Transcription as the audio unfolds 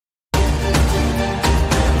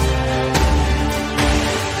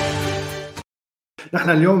نحن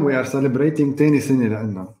اليوم we are celebrating تاني سنة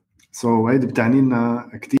لنا. So هيدي بتعني لنا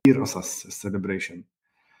كتير قصص السليبريشن.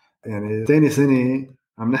 يعني تاني سنة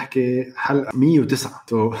عم نحكي حلقة 109.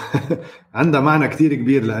 So عندها معنى كتير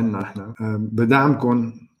كبير لنا احنا.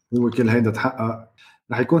 بدعمكم هو كل هيدا تحقق.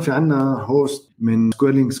 رح يكون في عنا هوست من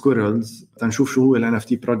Squirrels تنشوف شو هو ال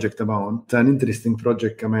NFT project تبعهم. تاني interesting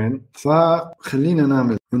project كمان. فخلينا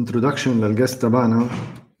نعمل introduction للجست تبعنا.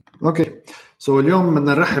 اوكي. So اليوم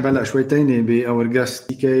بدنا نرحب هلا شوي تاني ب our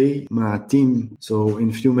guest TK مع التيم. So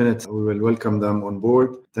in few minutes we will welcome them on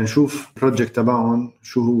board. تنشوف project تبعهم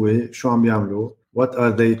شو هو، شو عم بيعملوا. What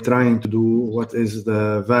are they trying to do? What is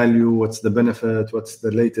the value? What's the benefit? What's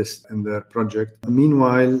the latest in their project?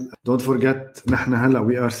 Meanwhile, don't forget نحن هلا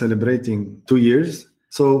we are celebrating 2 years.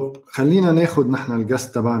 So خلينا ناخد نحن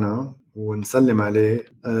الجست تبعنا ونسلم عليه.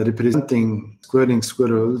 Representing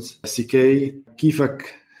Squirrels, CK.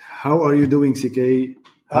 كيفك؟ How are you doing, CK?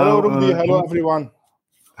 Hello, Rudy. Hello, everyone.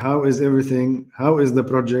 How is everything? How is the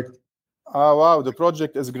project? Wow, the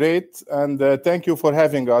project is great, and thank you for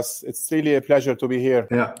having us. It's really a pleasure to be here.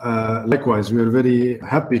 Yeah, likewise. We are very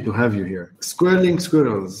happy to have you here.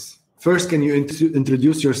 Squirrels. First, can you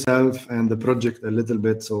introduce yourself and the project a little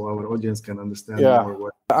bit so our audience can understand more?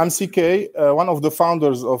 What... I'm CK, one of the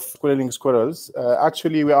founders of Squirrels.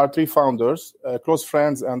 Actually, we are 3 founders, close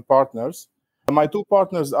friends and partners. My 2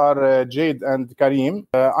 partners are Jade and Karim.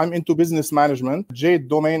 I'm into business management. Jade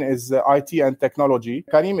domain is IT and technology.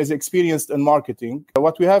 Karim is experienced in marketing.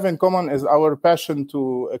 What we have in common is our passion to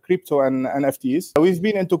crypto and NFTs. We've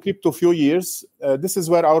been into crypto a few years. This is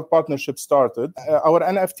where our partnership started. Our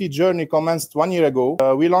NFT journey commenced 1 year ago.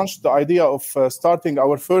 We launched the idea of starting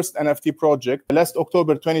our first NFT project last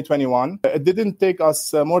October 2021. It didn't take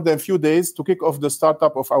us more than a few days to kick off the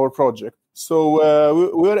startup of our project. So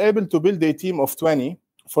we were able to build a team of 20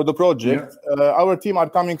 for the project. Yeah. Our team are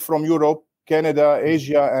coming from Europe, Canada,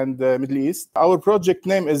 Asia, and Middle East. Our project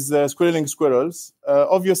name is Squirrels.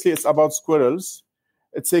 Obviously, it's about squirrels.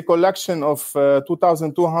 It's a collection of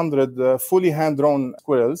 2,200 fully hand-drawn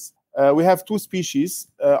squirrels. We have 2 species,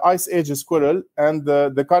 Ice Age squirrel and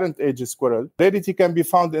the current age squirrel. Rarity can be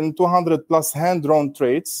found in 200 plus hand-drawn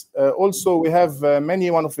traits. Also, we have many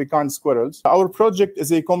one-of-a-kind squirrels. Our project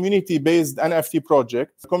is a community-based NFT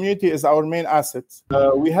project. The community is our main asset.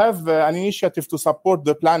 We have an initiative to support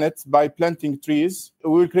the planet by planting trees.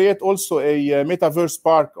 We will create also a metaverse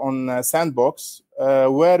park on Sandbox,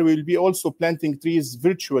 where we'll be also planting trees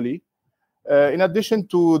virtually. In addition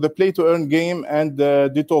to the play-to-earn game and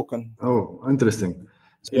the token. Oh, interesting.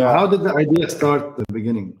 So how did the idea start at the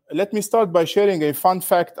beginning? Let me start by sharing a fun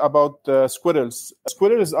fact about squirrels.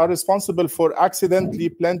 Squirrels are responsible for accidentally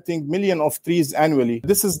planting millions of trees annually.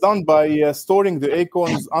 This is done by storing the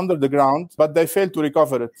acorns under the ground, but they fail to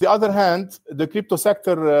recover it. On the other hand, the crypto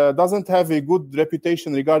sector doesn't have a good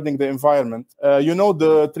reputation regarding the environment.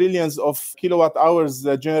 The trillions of kilowatt hours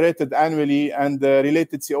generated annually and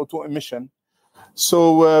related CO2 emission.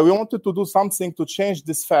 So we wanted to do something to change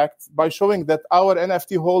this fact by showing that our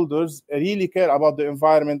NFT holders really care about the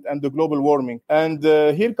environment and the global warming. And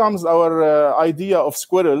here comes our idea of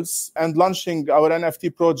Squirrels and launching our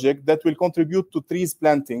NFT project that will contribute to trees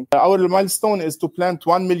planting. Our milestone is to plant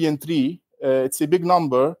 1 million trees. It's a big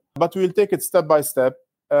number, but we will take it step by step.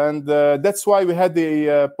 And that's why we had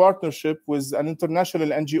a partnership with an international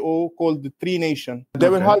NGO called the Tree Nation. They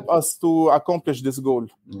will help us to accomplish this goal.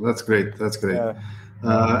 That's great. That's great.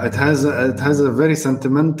 It has a very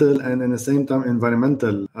sentimental and at the same time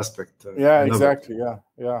environmental aspect. Exactly.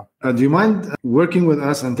 Yeah. Do you mind working with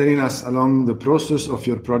us and telling us along the process of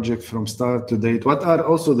your project from start to date? What are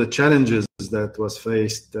also the challenges that was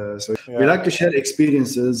faced? We like to share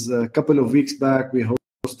experiences. A couple of weeks back, we hosted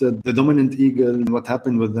the Dominant Eagle and what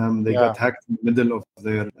happened with them. They got hacked in the middle of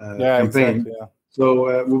their campaign. Exactly. So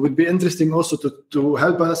it would be interesting also to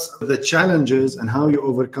help us with the challenges and how you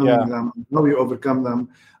overcome them.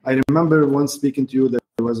 I remember once speaking to you that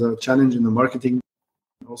there was a challenge in the marketing.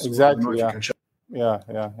 Also, exactly. Yeah.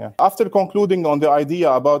 After concluding on the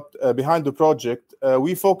idea about behind the project,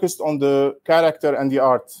 we focused on the character and the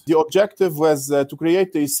art. The objective was to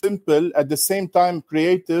create a simple, at the same time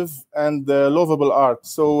creative and lovable art.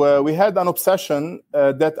 So we had an obsession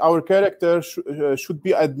that our character should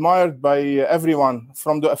be admired by everyone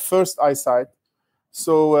from the first eyesight.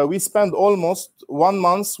 So we spent almost 1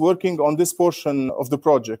 month working on this portion of the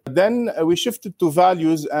project. Then we shifted to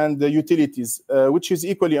values and utilities, which is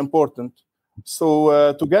equally important.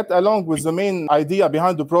 So to get along with the main idea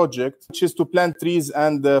behind the project, which is to plant trees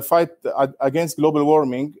and fight against global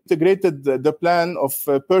warming, integrated the plan of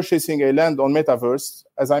purchasing a land on Metaverse,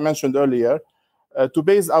 as I mentioned earlier, to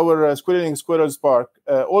base our Squirreling Squirrels Park,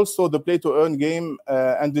 also the play-to-earn game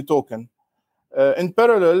and the token. In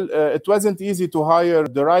parallel, it wasn't easy to hire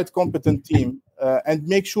the right competent team and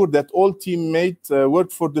make sure that all teammates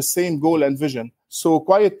worked for the same goal and vision. So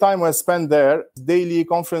quiet time was spent there, daily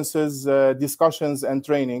conferences, discussions, and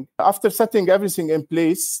training. After setting everything in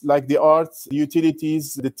place, like the art, the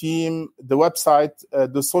utilities, the team, the website,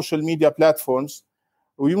 the social media platforms,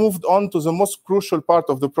 we moved on to the most crucial part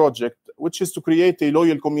of the project, which is to create a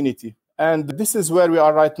loyal community. And this is where we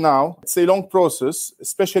are right now. It's a long process,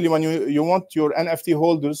 especially when you want your NFT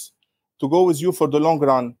holders to go with you for the long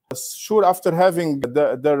run. Sure, after having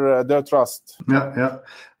their trust. Yeah.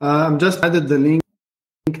 Just added the link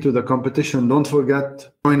to the competition. Don't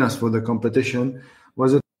forget, join us for the competition.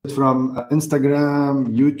 Was it from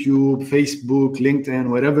Instagram, YouTube, Facebook,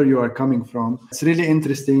 LinkedIn, wherever you are coming from? It's really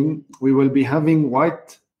interesting. We will be having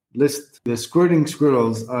white list. The Squirreling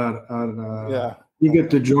Squirrels are eager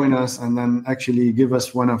to join us and then actually give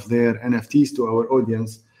us one of their NFTs to our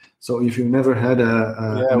audience. So if you've never had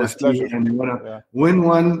a NFT and you want to win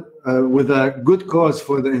one with a good cause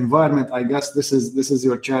for the environment, I guess this is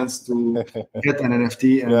your chance to get an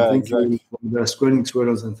NFT. And thank you for the Squirreling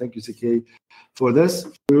Squirrels, and thank you, CK, for this.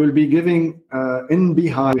 We will be giving in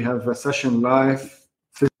Beehive, we have a session live,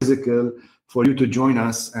 physical, for you to join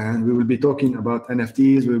us, and we will be talking about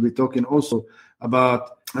NFTs. We'll be talking also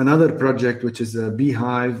about another project, which is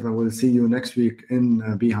Beehive. We'll see you next week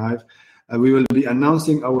in Beehive. We will be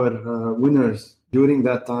announcing our winners during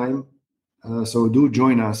that time. So do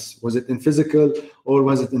join us. Was it in physical or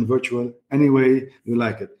was it in virtual? Anyway, you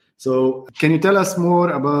like it. So can you tell us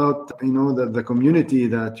more about, the community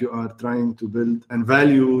that you are trying to build and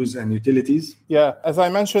values and utilities? Yeah, as I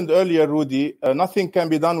mentioned earlier, Rudy, nothing can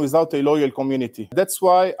be done without a loyal community. That's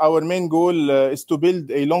why our main goal is to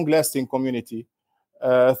build a long-lasting community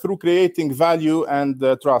through creating value and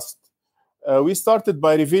trust. We started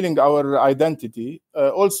by revealing our identity.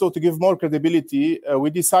 Also, to give more credibility, we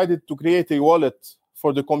decided to create a wallet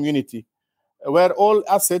for the community, where all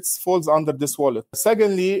assets falls under this wallet.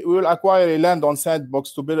 Secondly, we will acquire a land on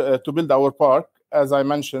Sandbox to build our park, as I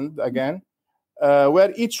mentioned again,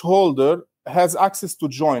 where each holder has access to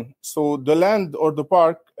join. So the land or the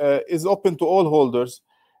park is open to all holders.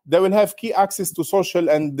 They will have key access to social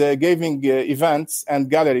and gaming events and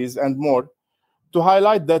galleries and more, to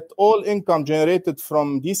highlight that all income generated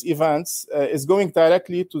from these events is going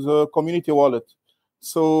directly to the community wallet.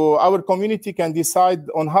 So our community can decide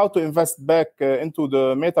on how to invest back into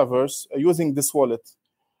the metaverse using this wallet.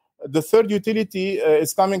 The third utility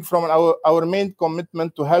is coming from our main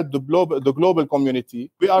commitment to help the global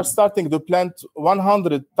community. We are starting to plant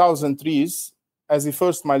 100,000 trees as a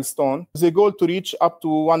first milestone, with a goal to reach up to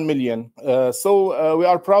 1 million. So we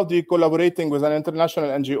are proudly collaborating with an international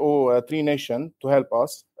NGO, Tree Nation, to help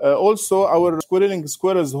us. Also, our Squirreling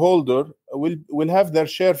Squirrels holder will have their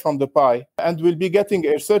share from the pie and will be getting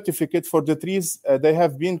a certificate for the trees they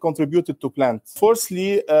have been contributed to plant.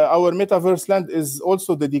 Fourthly, our metaverse land is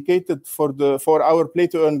also dedicated for our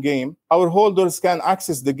play-to-earn game. Our holders can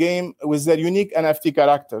access the game with their unique NFT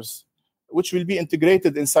characters, which will be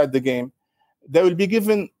integrated inside the game. They will be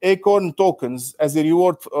given Acorn tokens as a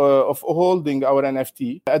reward of holding our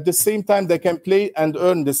NFT. At the same time, they can play and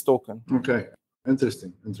earn this token. Okay,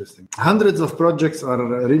 interesting. Hundreds of projects are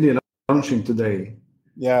really launching today.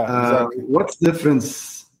 Yeah, exactly. What's the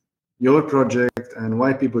difference, your project, and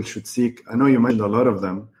why people should seek? I know you mentioned a lot of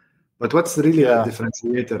them, but what's really a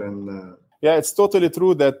differentiator? And yeah, it's totally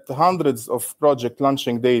true that hundreds of projects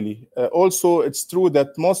launching daily. Also, it's true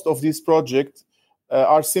that most of these projects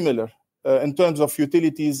are similar in terms of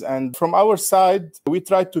utilities. And from our side, we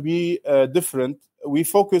try to be different. We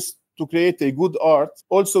focus to create a good art.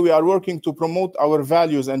 Also, we are working to promote our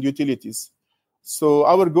values and utilities. So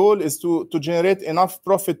our goal is to generate enough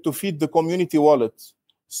profit to feed the community wallet,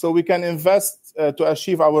 so we can invest to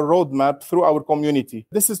achieve our roadmap through our community.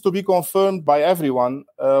 This is to be confirmed by everyone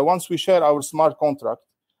once we share our smart contract.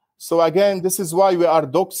 So again, this is why we are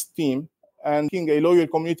Doc's team and a loyal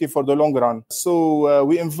community for the long run. So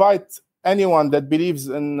we invite anyone that believes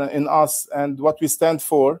in us and what we stand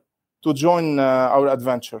for to join our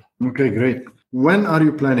adventure. Okay, great. When are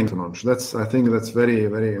you planning to launch? I think that's very,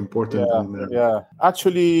 very important.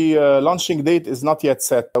 Actually, launching date is not yet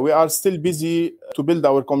set. We are still busy to build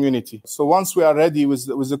our community. So once we are ready with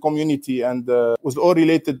the community and with all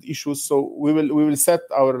related issues, so we will set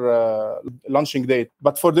our launching date.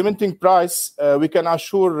 But for the minting price, we can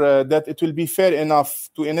assure that it will be fair enough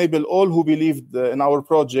to enable all who believed in our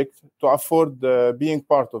project to afford being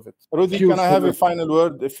part of it. Rudy, can I have a final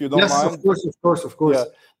word, if you don't mind? Yes, of course. Yeah.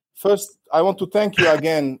 First, I want to thank you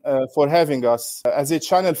again for having us. As a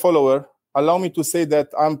channel follower, allow me to say that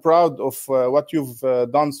I'm proud of what you've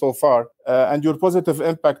done so far and your positive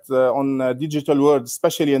impact on digital world,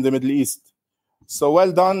 especially in the Middle East. So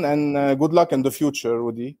well done and good luck in the future,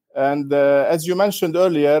 Rudy. And as you mentioned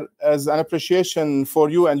earlier, as an appreciation for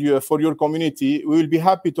you and for your community, we will be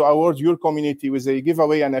happy to award your community with a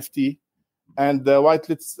giveaway NFT and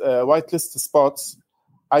whitelist spots.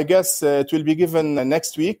 I guess it will be given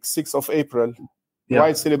next week, 6th of April,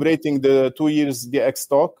 while celebrating the 2 years DX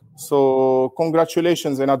talk. So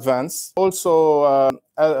congratulations in advance. Also,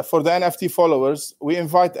 for the NFT followers, we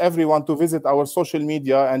invite everyone to visit our social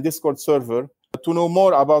media and Discord server to know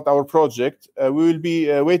more about our project. We will be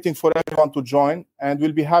waiting for everyone to join, and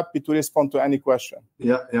we'll be happy to respond to any question.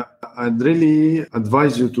 Yeah. I'd really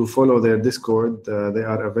advise you to follow their Discord. They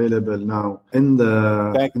are available now in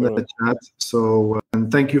the chat. So, and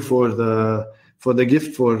thank you for the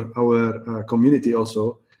gift for our community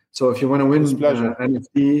also. So if you want to win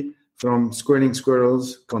NFT from Squirreling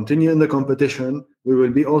Squirrels, continue in the competition. We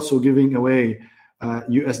will be also giving away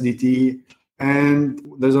USDT. And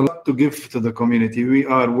there's a lot to give to the community. We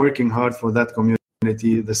are working hard for that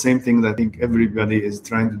community, the same thing that I think everybody is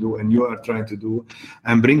trying to do and you are trying to do,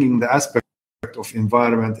 and bringing the aspect of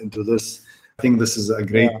environment into this. I think this is a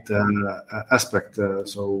great aspect.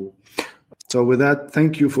 So with that,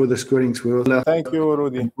 thank you for the Squirreling Squirrel. Thank you,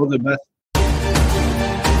 Rudy. All the best